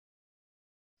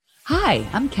Hi,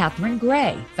 I'm Catherine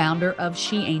Gray, founder of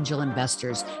She Angel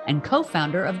Investors and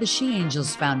co-founder of the She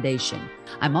Angels Foundation.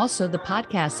 I'm also the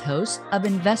podcast host of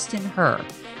Invest in Her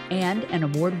and an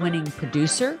award-winning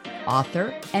producer,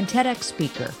 author, and TEDx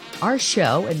speaker. Our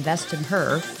show, Invest in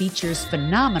Her, features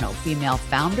phenomenal female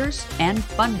founders and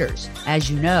funders.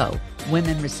 As you know,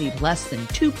 women receive less than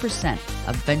 2%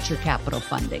 of venture capital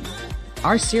funding.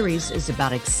 Our series is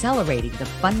about accelerating the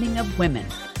funding of women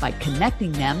by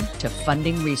connecting them to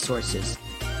funding resources.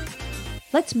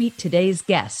 Let's meet today's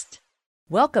guest.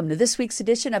 Welcome to this week's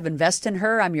edition of Invest in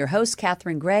Her. I'm your host,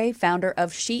 Catherine Gray, founder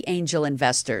of She Angel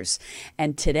Investors.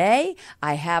 And today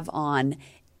I have on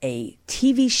a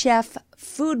TV chef,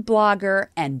 food blogger,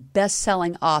 and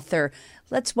best-selling author.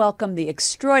 Let's welcome the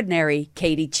extraordinary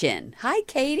Katie Chin. Hi,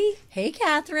 Katie. Hey,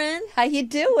 Catherine. How you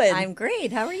doing? I'm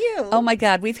great. How are you? Oh, my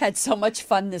God. We've had so much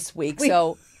fun this week.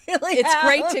 It's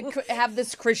great to have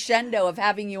this crescendo of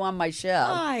having you on my show.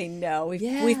 I know.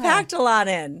 We packed a lot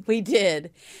in. We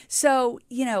did. So,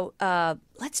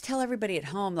 let's tell everybody at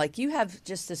home, like you have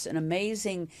just an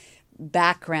amazing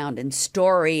background and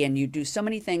story, and you do so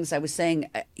many things. I was saying,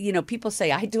 people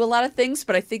say I do a lot of things,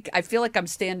 but I feel like I'm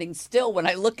standing still when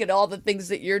I look at all the things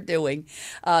that you're doing.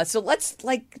 So let's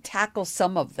tackle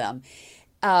some of them.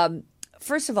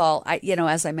 First of all,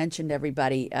 as I mentioned to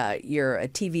everybody, you're a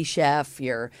TV chef,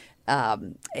 you're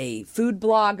a food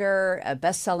blogger, a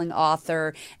best-selling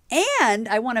author, and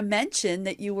I want to mention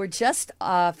that you were just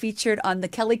featured on the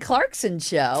Kelly Clarkson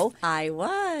show. I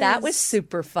was. That was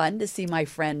super fun to see my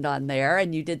friend on there,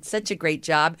 and you did such a great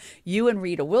job. You and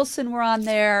Rita Wilson were on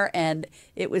there, and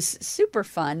it was super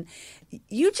fun.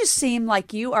 You just seem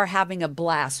like you are having a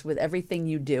blast with everything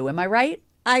you do. Am I right?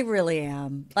 I really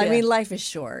am. Yeah. I mean, life is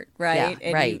short, right? Yeah,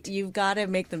 and right. You've got to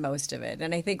make the most of it.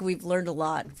 And I think we've learned a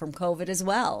lot from COVID as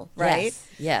well, right?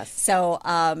 Yes. So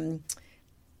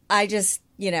I just,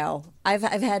 I've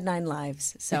had 9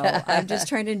 lives. So I'm just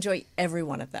trying to enjoy every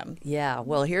one of them. Yeah.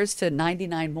 Well, here's to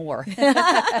 99 more.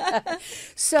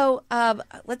 So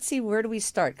let's see, where do we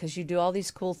start? Because you do all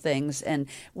these cool things. And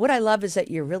what I love is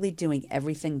that you're really doing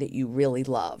everything that you really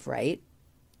love, right?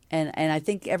 And I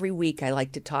think every week I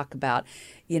like to talk about,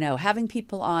 having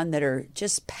people on that are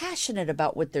just passionate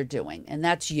about what they're doing. And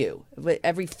that's you, with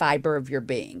every fiber of your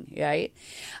being, right?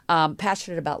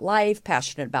 Passionate about life,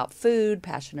 passionate about food,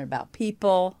 passionate about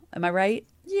people. Am I right?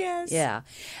 Yes. Yeah.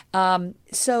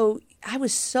 So I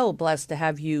was so blessed to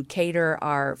have you cater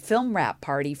our film wrap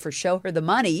party for Show Her the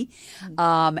Money.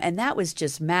 And that was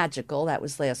just magical. That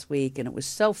was last week, and it was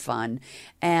so fun.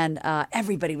 And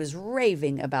everybody was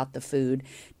raving about the food.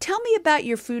 Tell me about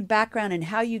your food background and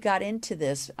how you got into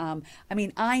this.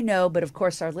 I know, but of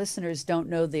course our listeners don't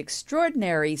know the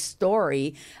extraordinary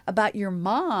story about your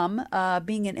mom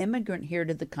being an immigrant here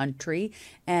to the country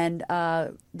and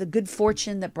the good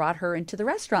fortune that brought her into the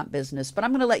restaurant business. But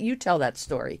I'm going to let you tell that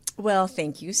story. Well,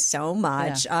 thank you so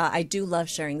much. Yeah. I do love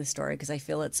sharing the story because I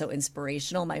feel it's so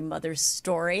inspirational. My mother's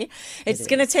story. It's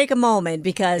going to take a moment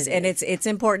because it's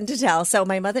important to tell. So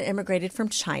my mother immigrated from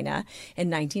China in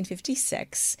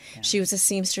 1956. Yeah. She was a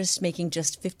seamstress making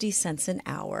just 50 cents an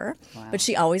hour, but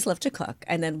she always loved to cook.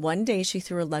 And then one day she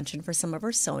threw a luncheon for some of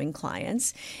her sewing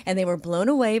clients, and they were blown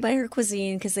away by her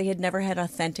cuisine because they had never had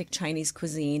authentic Chinese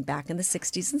cuisine back in the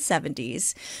 60s and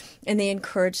 70s. And they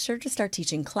encouraged her to start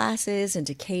teaching classes and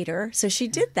to cater. So she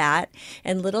did that,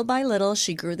 and little by little,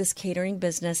 she grew this catering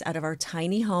business out of our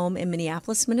tiny home in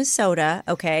Minneapolis, Minnesota,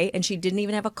 okay? And she didn't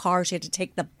even have a car. She had to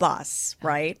take the bus,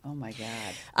 right? Oh, my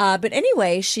God. But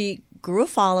anyway, she grew a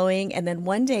following, and then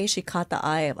one day she caught the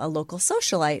eye of a local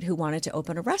socialite who wanted to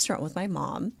open a restaurant with my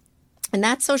mom. And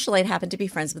that socialite happened to be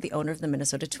friends with the owner of the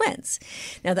Minnesota Twins.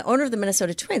 Now, the owner of the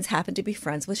Minnesota Twins happened to be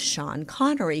friends with Sean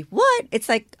Connery. What? It's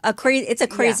like a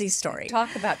crazy story.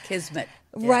 Talk about kismet.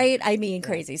 Right? I mean,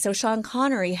 crazy. So Sean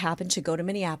Connery happened to go to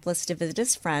Minneapolis to visit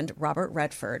his friend, Robert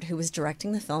Redford, who was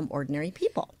directing the film Ordinary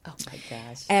People. Oh, my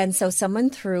gosh. And so someone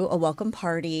threw a welcome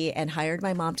party and hired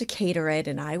my mom to cater it,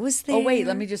 and I was there. Oh, wait,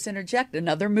 let me just interject.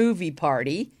 Another movie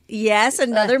party. Yes,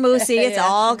 another movie. It's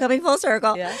all coming full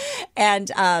circle. Yeah. And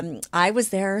I was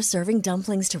there serving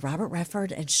dumplings to Robert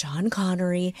Redford and Sean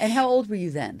Connery. And how old were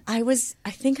you then? I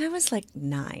think I was like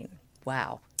 9.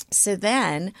 Wow. So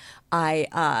then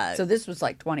So this was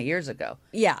like 20 years ago.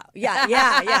 Yeah,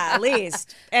 at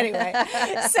least. Anyway,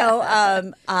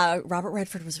 so Robert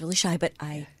Redford was really shy, but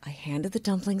I handed the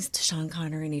dumplings to Sean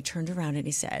Connery, and he turned around and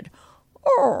he said,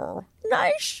 "Oh,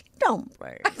 nice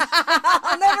dumplings.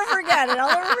 I'll never forget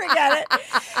it.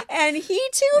 And he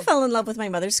too fell in love with my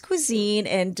mother's cuisine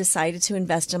and decided to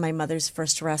invest in my mother's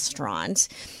first restaurant.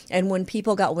 And when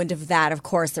people got wind of that, of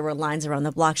course, there were lines around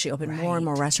the block. She opened more and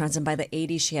more restaurants. And by the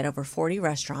 80s, she had over 40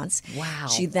 restaurants. Wow.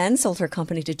 She then sold her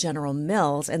company to General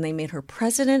Mills, and they made her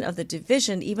president of the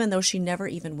division, even though she never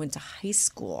even went to high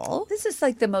school. This is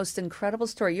like the most incredible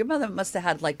story. Your mother must have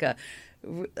had like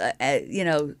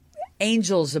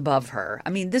angels above her. I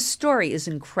mean, this story is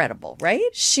incredible, right?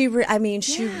 She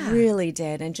really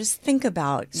did. And just think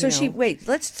about,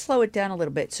 let's slow it down a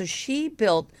little bit. So she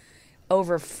built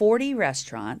over 40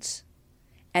 restaurants,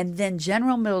 and then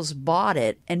General Mills bought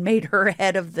it and made her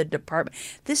head of the department.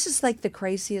 This is like the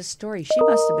craziest story. She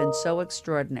must have been so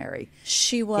extraordinary.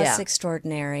 She was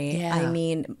extraordinary. Yeah. I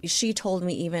mean, she told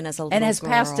me even as a little girl. And has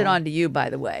passed it on to you, by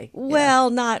the way. Well,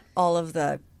 not all of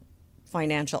the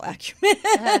financial acumen,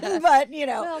 but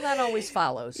Well, that always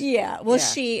follows. Yeah. Well,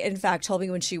 she, in fact, told me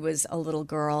when she was a little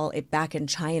girl, back in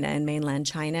China, in mainland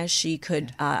China, she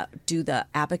could do the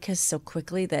abacus so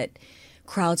quickly that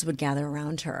crowds would gather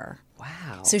around her.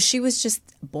 Wow. So she was just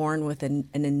born with an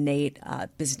innate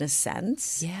business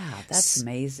sense. Yeah, that's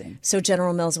amazing. So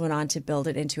General Mills went on to build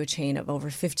it into a chain of over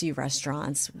 50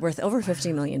 restaurants worth over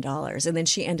 $50 million. And then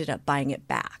she ended up buying it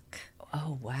back.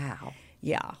 Oh, wow.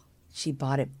 Yeah. She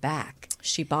bought it back.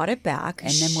 She bought it back.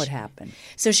 And then what happened?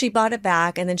 So she bought it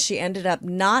back, and then she ended up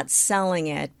not selling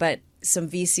it, but some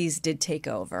VCs did take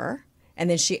over. And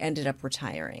then she ended up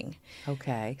retiring.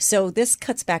 Okay. So this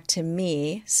cuts back to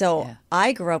me. So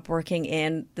I grew up working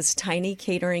in this tiny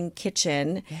catering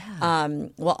kitchen. Yeah.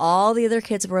 While all the other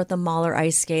kids were at the mall or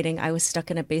ice skating, I was stuck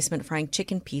in a basement frying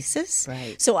chicken pieces.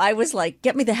 Right. So I was like,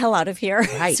 get me the hell out of here.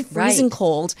 Right. It's freezing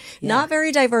cold. Yeah. Not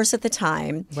very diverse at the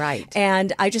time. Right.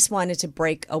 And I just wanted to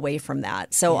break away from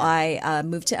that. So I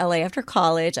moved to LA after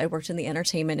college. I worked in the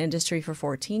entertainment industry for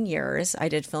 14 years. I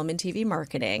did film and TV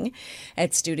marketing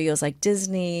at studios like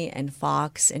Disney and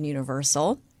Fox and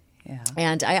Universal. Yeah.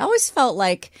 And I always felt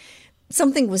like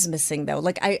something was missing, though.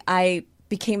 Like I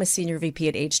became a senior VP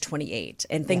at age 28,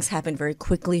 and things happened very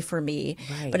quickly for me.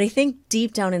 Right. But I think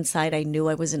deep down inside, I knew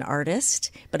I was an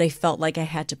artist, but I felt like I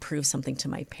had to prove something to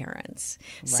my parents.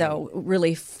 Right. So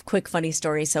really quick, funny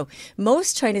story. So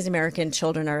most Chinese American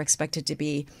children are expected to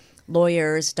be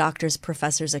lawyers, doctors,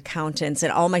 professors, accountants,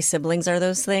 and all my siblings are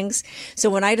those things. So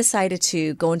when I decided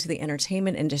to go into the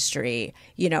entertainment industry,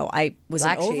 I was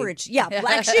Black an sheep. overachiever. Yeah,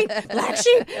 black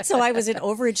sheep. So I was an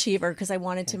overachiever because I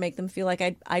wanted to make them feel like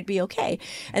I'd be okay.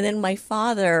 And then my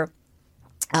father,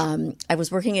 I was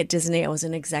working at Disney. I was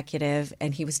an executive,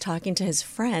 and he was talking to his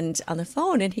friend on the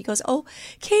phone, and he goes, "Oh,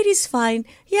 Katie's fine.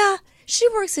 Yeah, she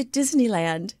works at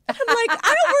Disneyland." I'm like,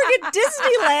 I don't work at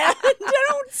Disneyland. I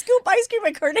don't scoop ice cream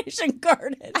at Carnation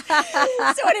Garden.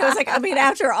 So anyways,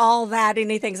 after all that,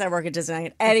 and he thinks I work at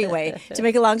Disneyland. Anyway, to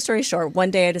make a long story short, one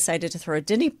day I decided to throw a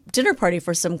dinner party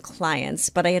for some clients,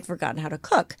 but I had forgotten how to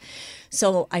cook.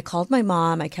 So I called my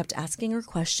mom. I kept asking her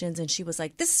questions, and she was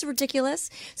like, "This is ridiculous."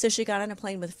 So she got on a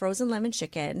plane with frozen lemon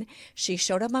chicken. She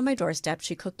showed up on my doorstep.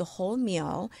 She cooked the whole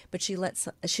meal, but she let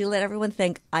everyone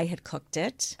think I had cooked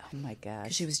it. Oh, my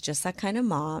gosh. She was just that kind of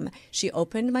mom. She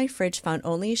opened my fridge, found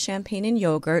only champagne and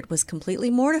yogurt, was completely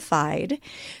mortified.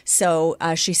 So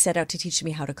she set out to teach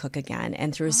me how to cook again.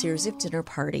 And through a series of dinner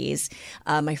parties,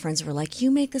 my friends were like,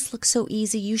 "You make this look so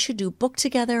easy. You should do book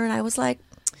together." And I was like,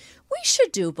 we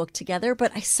should do a book together.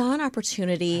 But I saw an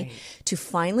opportunity to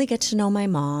finally get to know my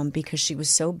mom because she was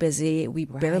so busy. We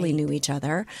barely knew each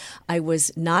other. I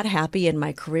was not happy in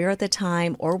my career at the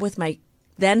time or with my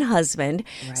then husband.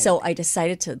 Right. So I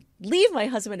decided to leave my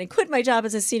husband and quit my job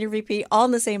as a senior VP all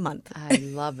in the same month. I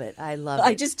love it.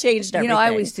 I just changed everything. I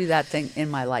always do that thing in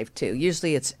my life too.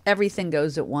 Usually it's everything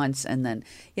goes at once, and then,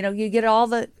 you get all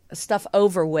the stuff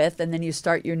over with, and then you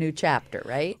start your new chapter,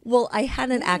 right? Well, I had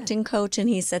an acting coach, and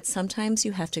he said sometimes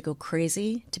you have to go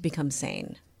crazy to become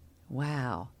sane.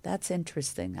 Wow. That's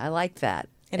interesting. I like that.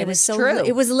 And it was true.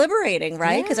 It was liberating,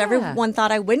 right? Because everyone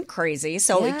thought I went crazy.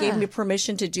 So Yeah. it gave me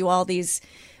permission to do all these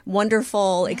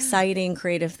wonderful, exciting,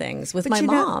 creative things with my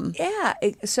mom.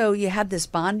 So you had this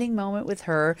bonding moment with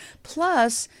her.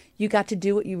 Plus, you got to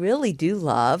do what you really do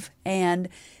love. And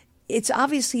it's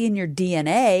obviously in your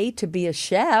DNA to be a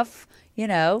chef,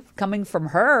 coming from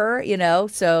her,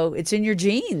 so it's in your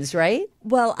genes, right?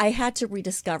 Well, I had to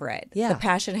rediscover it. Yeah. The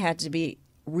passion had to be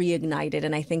reignited.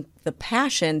 And I think the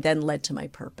passion then led to my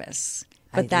purpose.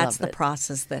 But that's the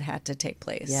process that had to take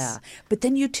place. Yeah. But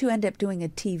then you two end up doing a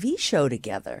TV show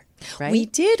together, right? We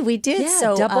did. Yeah,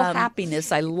 So Double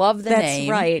Happiness. I love the name.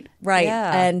 That's right.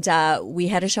 Yeah. And we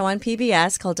had a show on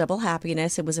PBS called Double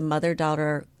Happiness. It was a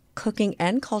mother-daughter cooking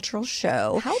and cultural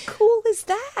show. How cool is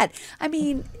that? I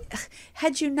mean,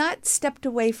 had you not stepped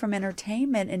away from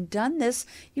entertainment and done this,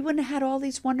 you wouldn't have had all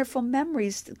these wonderful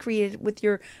memories created with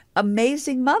your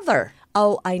amazing mother.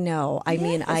 Oh, I know. I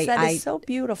mean, that is so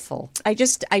beautiful. I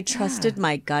trusted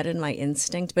my gut and my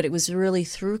instinct, but it was really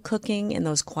through cooking in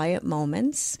those quiet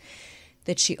moments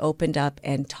that she opened up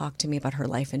and talked to me about her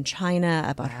life in China,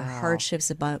 about her hardships,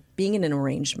 about being in an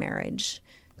arranged marriage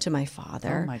to my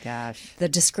father. Oh my gosh. The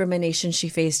discrimination she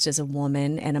faced as a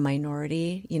woman and a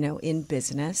minority, in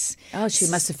business. Oh, she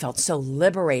must have felt so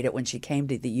liberated when she came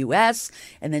to the U.S.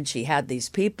 and then she had these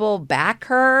people back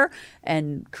her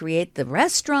and create the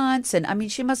restaurants. And I mean,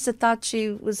 she must have thought she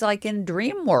was like in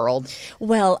dream world.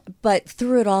 Well, but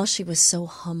through it all, she was so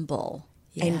humble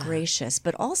and gracious.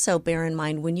 But also bear in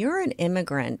mind, when you're an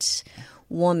immigrant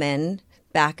woman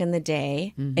back in the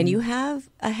day and you have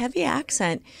a heavy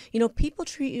accent, people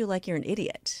treat you like you're an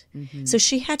idiot. So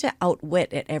she had to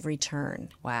outwit at every turn.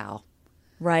 Wow.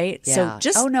 Right? Yeah.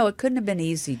 So no, it couldn't have been an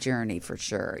easy journey for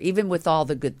sure, even with all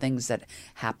the good things that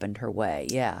happened her way.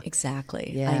 Yeah.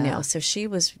 Exactly. Yeah. I know. So she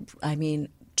was,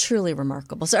 truly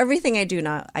remarkable. So everything I do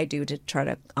now, I do to try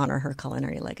to honor her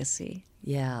culinary legacy.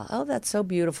 Yeah. Oh, that's so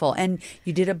beautiful. And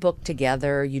you did a book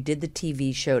together. You did the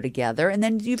TV show together. And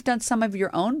then you've done some of your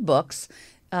own books.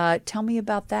 Tell me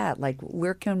about that. Like,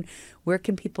 where can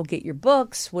people get your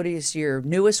books? What is your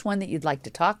newest one that you'd like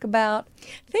to talk about?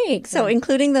 Thanks. So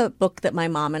including the book that my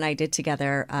mom and I did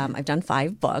together, I've done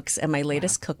 5 books, and my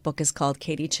latest cookbook is called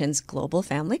Katie Chin's Global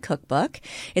Family Cookbook.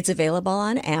 It's available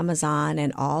on Amazon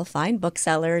and all fine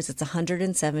booksellers. It's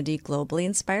 170 globally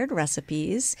inspired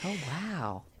recipes. Oh,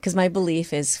 wow. Because my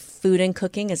belief is food and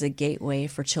cooking is a gateway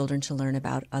for children to learn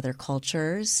about other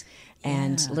cultures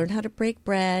and learn how to break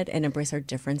bread and embrace our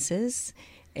differences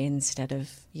instead of,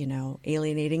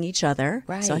 alienating each other.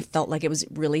 Right. So I felt like it was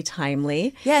really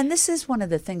timely. Yeah, and this is one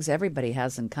of the things everybody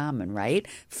has in common, right?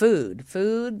 Food,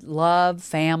 love,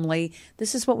 family.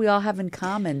 This is what we all have in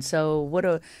common.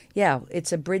 So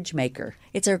it's a bridge maker.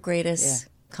 It's our greatest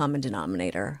common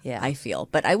denominator, I feel.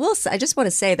 But I just want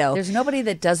to say, though, there's nobody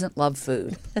that doesn't love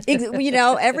food.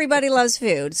 Everybody loves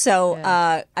food. So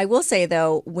I will say,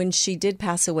 though, when she did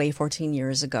pass away 14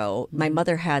 years ago, my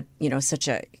mother had, such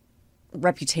a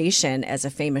reputation as a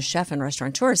famous chef and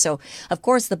restaurateur. So, of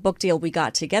course, the book deal we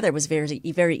got together was very,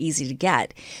 very easy to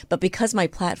get. But because my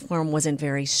platform wasn't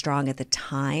very strong at the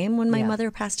time when my mother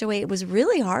passed away, it was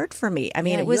really hard for me. I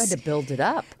mean, you had to build it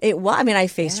up. I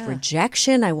faced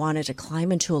rejection. I wanted to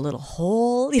climb into a little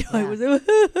hole.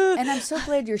 And I'm so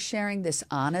glad you're sharing this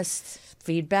honest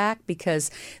feedback,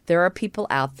 because there are people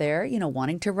out there,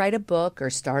 wanting to write a book or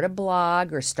start a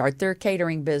blog or start their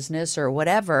catering business or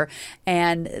whatever.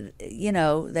 And,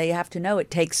 they have to know it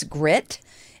takes grit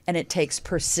and it takes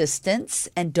persistence,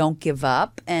 and don't give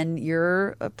up. And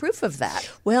you're a proof of that.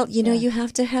 Well, you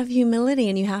have to have humility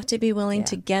and you have to be willing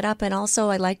to get up. And also,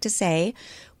 I like to say,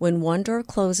 when one door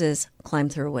closes, climb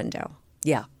through a window.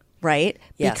 Yeah. Right?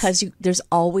 Yes. Because there's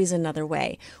always another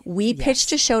way. We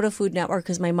pitched a show to Food Network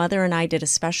because my mother and I did a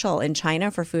special in China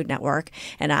for Food Network.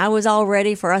 And I was all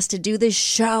ready for us to do this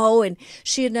show. And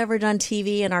she had never done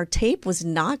TV and our tape was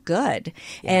not good.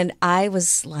 Yeah. And I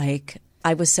was like,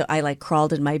 I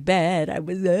crawled in my bed. I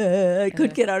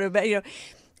couldn't get out of bed,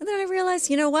 And then I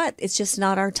realized, what? It's just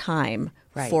not our time.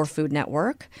 Right. For Food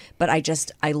Network. But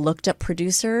I looked up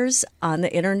producers on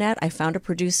the internet. I found a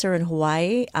producer in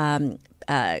Hawaii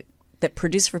that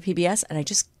produced for PBS, and I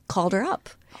just called her up.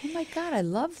 Oh my God, I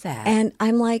love that. And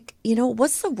I'm like,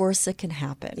 what's the worst that can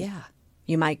happen? Yeah.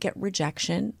 You might get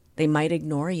rejection. They might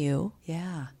ignore you.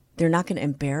 Yeah. They're not going to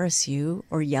embarrass you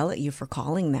or yell at you for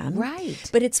calling them. Right.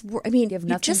 But you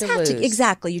just have to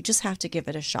exactly. You just have to give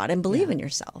it a shot and believe in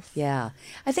yourself. Yeah.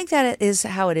 I think that is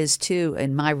how it is too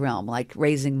in my realm, like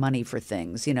raising money for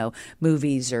things,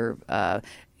 movies or,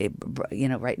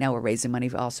 right now we're raising money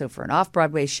also for an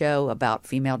off-Broadway show about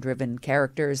female-driven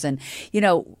characters. And,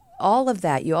 all of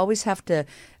that, you always have to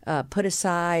put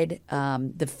aside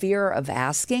the fear of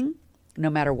asking, no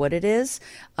matter what it is,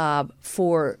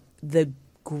 for the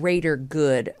greater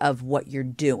good of what you're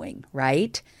doing,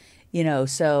 right?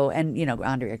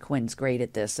 Andrea Quinn's great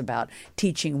at this about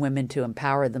teaching women to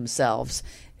empower themselves.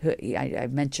 I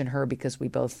mention her because we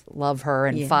both love her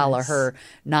and follow her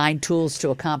 9 tools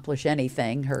to accomplish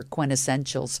anything, her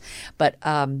quintessentials. But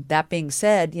that being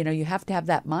said, you have to have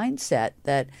that mindset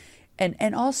that,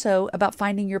 and also about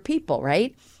finding your people,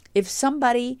 right? If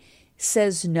somebody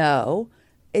says no,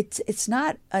 it's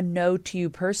not a no to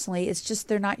you personally. It's just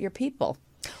they're not your people.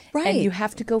 Right. And you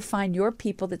have to go find your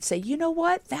people that say, you know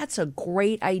what, that's a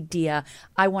great idea.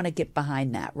 I want to get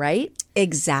behind that, right?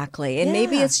 Exactly. And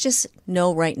maybe Yeah. it's just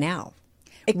no right now.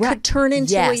 It Right. could turn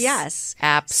into a Yes. yes.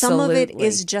 Absolutely. Some of it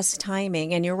is just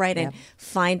timing. And you're right. Yep. And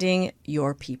finding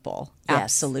your people. Yes.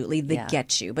 Absolutely. That Yeah.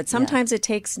 get you. But sometimes it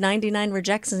takes 99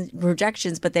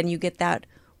 rejections, but then you get that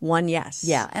one yes.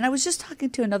 Yeah. And I was just talking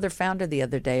to another founder the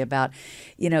other day about,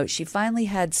 she finally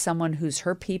had someone who's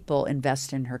her people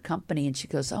invest in her company. And she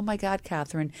goes, oh my God,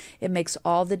 Catherine, it makes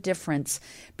all the difference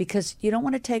because you don't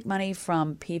want to take money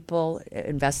from people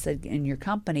invested in your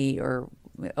company or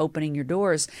opening your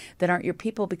doors that aren't your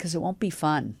people because it won't be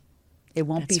fun. It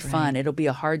won't be fun. It'll be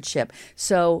a hardship.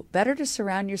 So better to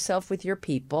surround yourself with your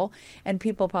people. And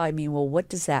people probably mean, well, what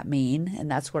does that mean?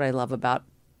 And that's what I love about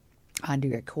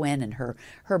Andrea Quinn and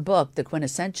her book, The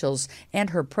Quintessentials,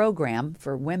 and her program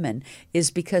for women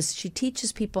is because she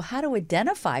teaches people how to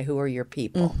identify who are your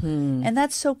people. And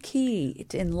that's so key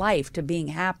in life to being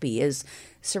happy is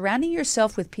surrounding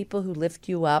yourself with people who lift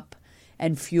you up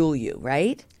and fuel you,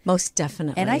 right? Most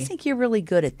definitely. And I think you're really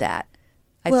good at that.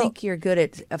 I think you're good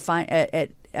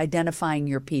at identifying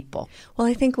your people. Well,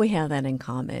 I think we have that in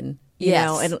common.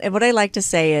 Yes. And what I like to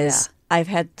say is I've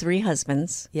had 3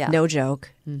 husbands, no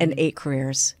joke, and 8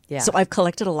 careers. Yeah. So I've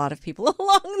collected a lot of people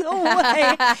along the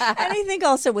way. And I think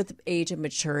also with age and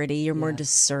maturity, you're more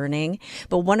discerning.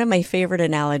 But one of my favorite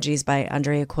analogies by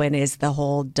Andrea Quinn is the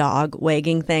whole dog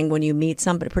wagging thing when you meet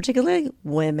somebody, particularly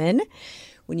women.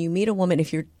 When you meet a woman,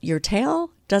 if your tail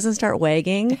doesn't start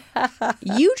wagging,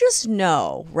 you just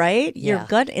know, right? Yeah. Your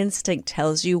gut instinct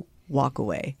tells you walk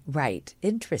away. Right.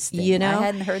 Interesting. You know? I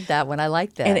hadn't heard that one. I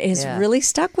like that. And it has really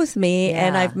stuck with me.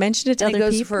 And I've mentioned it to And other it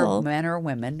goes people. for men or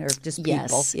women or just people.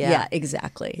 Yes. Yeah,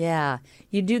 exactly. Yeah.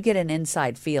 You do get an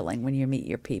inside feeling when you meet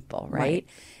your people, right?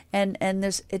 And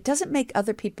it doesn't make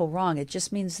other people wrong. It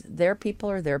just means their people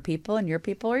are their people and your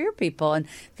people are your people. And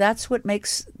that's what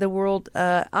makes the world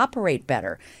operate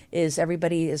better is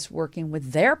everybody is working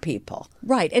with their people.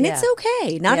 Right. And it's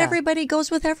okay. Not everybody goes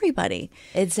with everybody.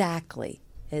 Exactly.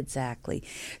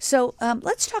 So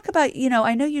let's talk about,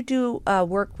 I know you do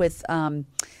work with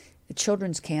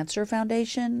Children's Cancer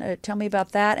Foundation. Tell me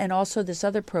about that. And also this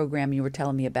other program you were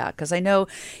telling me about. Because I know,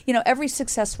 every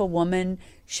successful woman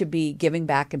should be giving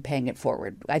back and paying it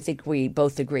forward. I think we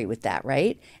both agree with that,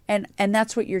 right? And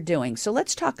that's what you're doing. So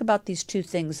let's talk about these 2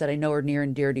 things that I know are near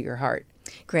and dear to your heart.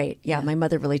 Great. Yeah, my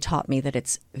mother really taught me that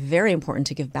it's very important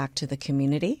to give back to the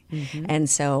community. And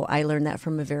so I learned that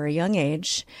from a very young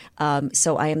age.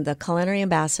 So I am the culinary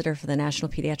ambassador for the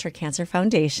National Pediatric Cancer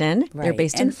Foundation. They're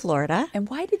based in Florida. And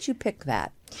why did you pick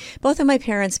that? Both of my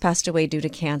parents passed away due to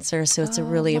cancer, so it's a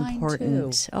really mine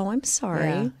important. too. Oh, I'm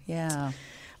sorry. Yeah.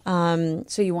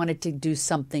 So you wanted to do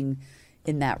something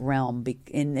in that realm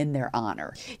in their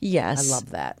honor. Yes. I love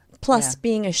that. Plus,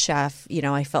 being a chef,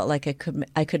 I felt like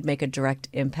I could make a direct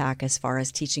impact as far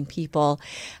as teaching people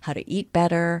how to eat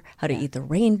better, how to eat the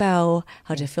rainbow,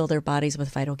 how to fill their bodies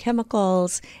with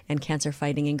phytochemicals and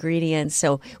cancer-fighting ingredients.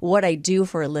 So what I do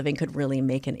for a living could really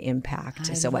make an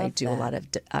impact. So I do a lot of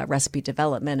recipe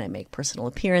development. I make personal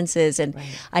appearances. And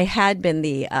I had been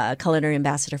the culinary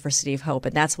ambassador for City of Hope.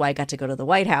 And that's why I got to go to the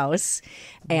White House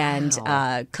and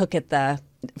cook at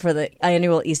for the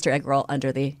annual Easter egg roll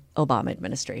under the Obama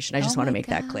administration. I just want to make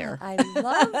that clear. I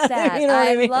love that.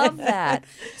 I love that.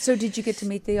 So did you get to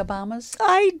meet the Obamas?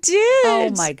 I did.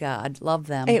 Oh my God. Love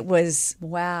them. It was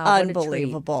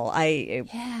unbelievable.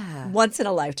 Once in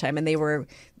a lifetime. And they were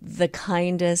the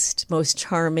kindest, most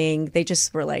charming. They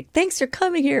just were like, thanks for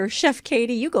coming here, Chef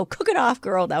Katie. You go cook it off,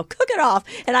 girl. Now cook it off.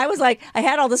 And I was like, I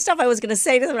had all the stuff I was going to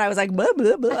say to them. And I was like, blah,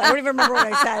 blah, blah. I don't even remember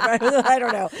what I said. I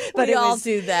don't know. But we all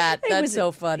do that. That's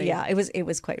so funny. Yeah, it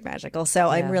was quite magical. So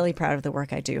I'm really proud of the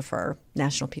work I do for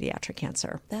National Pediatric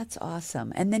Cancer. That's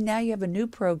awesome. And then now you have a new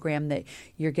program that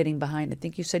you're getting behind. I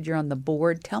think you said you're on the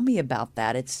board. Tell me about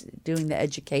that. It's doing the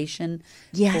education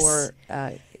for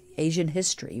Asian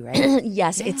history, right?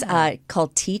 Yes, it's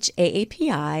called Teach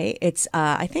AAPI. It's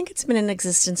I think it's been in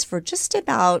existence for just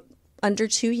about under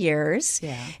 2 years.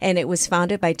 Yeah. And it was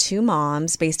founded by 2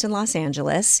 moms based in Los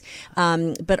Angeles.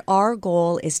 But our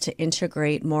goal is to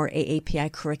integrate more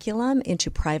AAPI curriculum into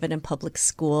private and public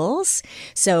schools.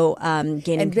 So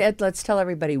gaining... And let's tell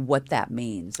everybody what that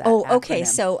means. That okay. acronym.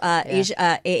 So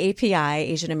AAPI,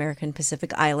 Asian American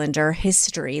Pacific Islander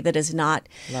history that is not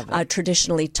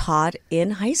traditionally taught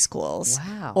in high schools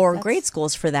or grade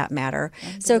schools for that matter.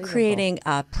 So creating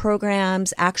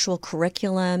programs, actual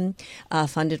curriculum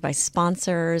funded by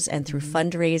sponsors and through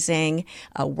fundraising,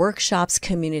 workshops,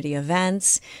 community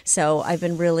events. So I've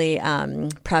been really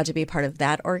proud to be part of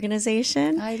that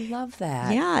organization. I love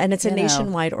that. Yeah, and it's a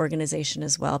nationwide organization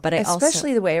as well. But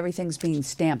especially the way everything's being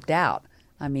stamped out.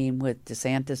 I mean, with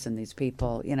DeSantis and these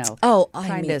people,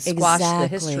 trying to squash the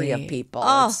history of people.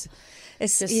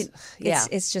 It's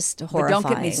just horrifying. But don't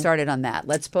get me started on that.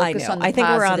 Let's focus on the I think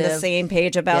positive. we're on the same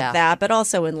page about that, but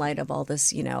also in light of all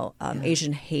this,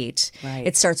 Asian hate. Right.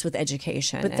 It starts with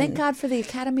education. But thank God for the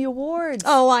Academy Awards.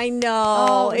 Oh, I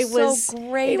know. It was so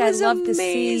great. It was I love amazing.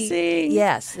 to see.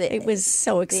 Yes. It was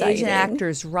so exciting. The Asian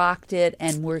actors rocked it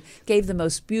and gave the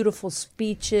most beautiful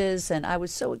speeches, and I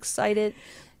was so excited.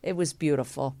 It was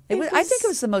beautiful. I think it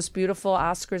was the most beautiful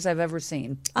Oscars I've ever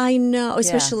seen. I know,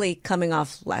 especially coming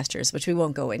off last year's, which we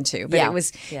won't go into. But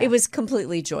it was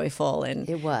completely joyful, and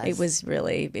it was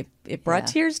really it brought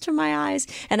tears to my eyes.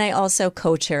 And I also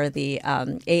co-chair the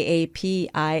AAPI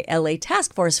LA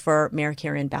task force for Mayor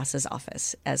Karen Bass's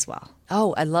office as well.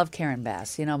 Oh, I love Karen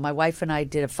Bass. My wife and I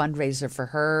did a fundraiser for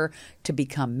her to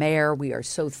become mayor. We are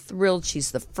so thrilled.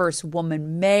 She's the first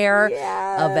woman mayor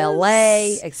of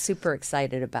LA. Super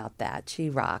excited about that. She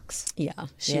rocks. Yeah,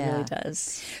 she really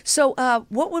does. So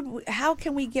how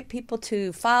can we get people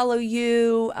to follow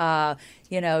you?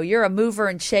 You're a mover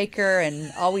and shaker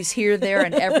and always here, there,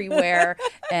 and everywhere.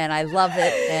 And I love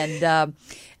it. And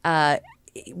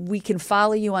we can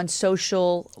follow you on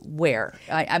social where?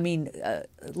 I mean,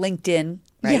 LinkedIn,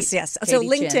 right? Yes. Katie so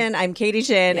LinkedIn, Chin. I'm Katie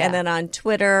Chin. And then on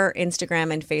Twitter,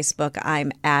 Instagram, and Facebook,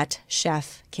 I'm at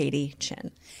Chef Katie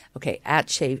Chin. Okay, at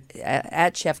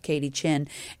Chef Katie Chin.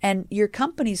 And your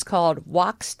company's called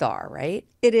Walkstar, right?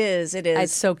 It is.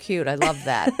 It's so cute. I love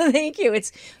that. Thank you.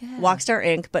 It's Walkstar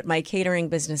Inc., but my catering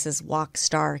business is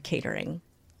Walkstar Catering.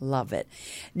 Love it.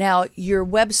 Now, your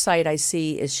website I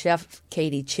see is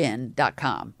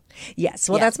chefkatiechin.com. Yes.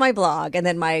 Well, that's my blog. And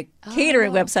then my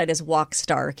catering website is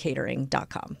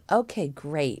walkstarcatering.com. Okay,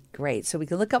 great. So we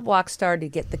can look up Walkstar to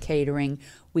get the catering.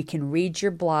 We can read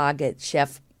your blog at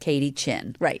Chef Katie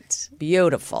Chin. Right.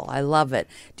 Beautiful. I love it.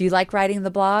 Do you like writing the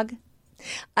blog?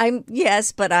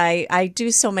 Yes, but I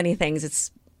do so many things.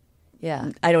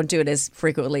 I don't do it as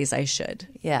frequently as I should.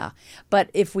 Yeah. But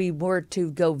if we were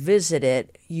to go visit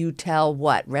it, you tell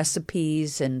what?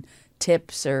 Recipes and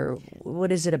tips, or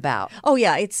what is it about? Oh,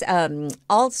 yeah. It's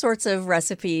all sorts of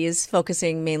recipes,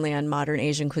 focusing mainly on modern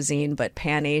Asian cuisine, but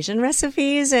Pan-Asian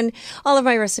recipes. And all of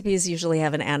my recipes usually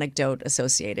have an anecdote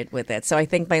associated with it. So I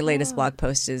think my latest blog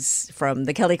post is from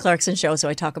the Kelly Clarkson show. So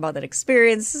I talk about that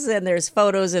experience. And there's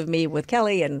photos of me with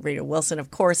Kelly and Rita Wilson, of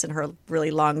course, and her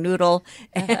really long noodle.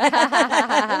 And the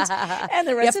recipe,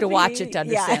 you have to watch it to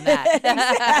understand that.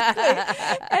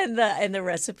 Exactly. And the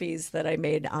recipes that I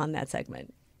made on that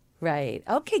segment. Right.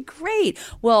 Okay, great.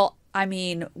 Well, I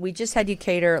mean, we just had you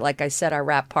cater, like I said, our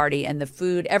wrap party, and the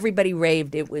food, everybody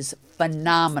raved. It was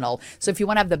phenomenal. So if you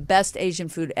want to have the best Asian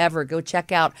food ever, go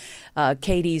check out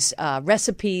Katie's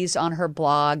recipes on her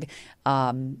blog,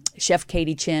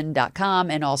 chefkatiechin.com,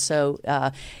 and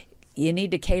also you need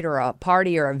to cater a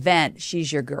party or event,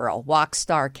 she's your girl,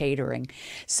 Walkstar Catering.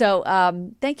 So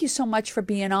thank you so much for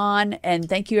being on, and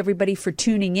thank you everybody for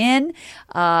tuning in.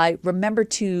 Remember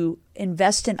to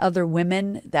invest in other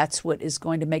women. That's what is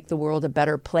going to make the world a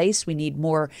better place. We need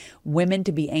more women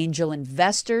to be angel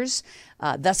investors.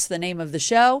 That's the name of the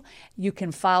show. You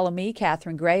can follow me,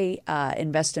 Catherine Gray,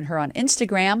 Invest in Her on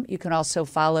Instagram. You can also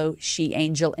follow She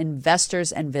Angel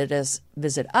Investors and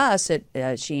visit us at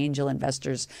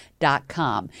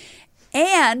sheangelinvestors.com.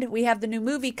 And we have the new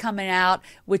movie coming out,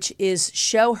 which is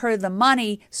Show Her the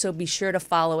Money. So be sure to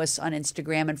follow us on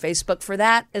Instagram and Facebook for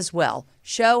that as well.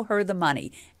 Show Her the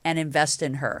Money and invest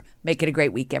in her. Make it a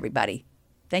great week, everybody.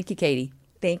 Thank you, Katie.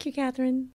 Thank you, Catherine.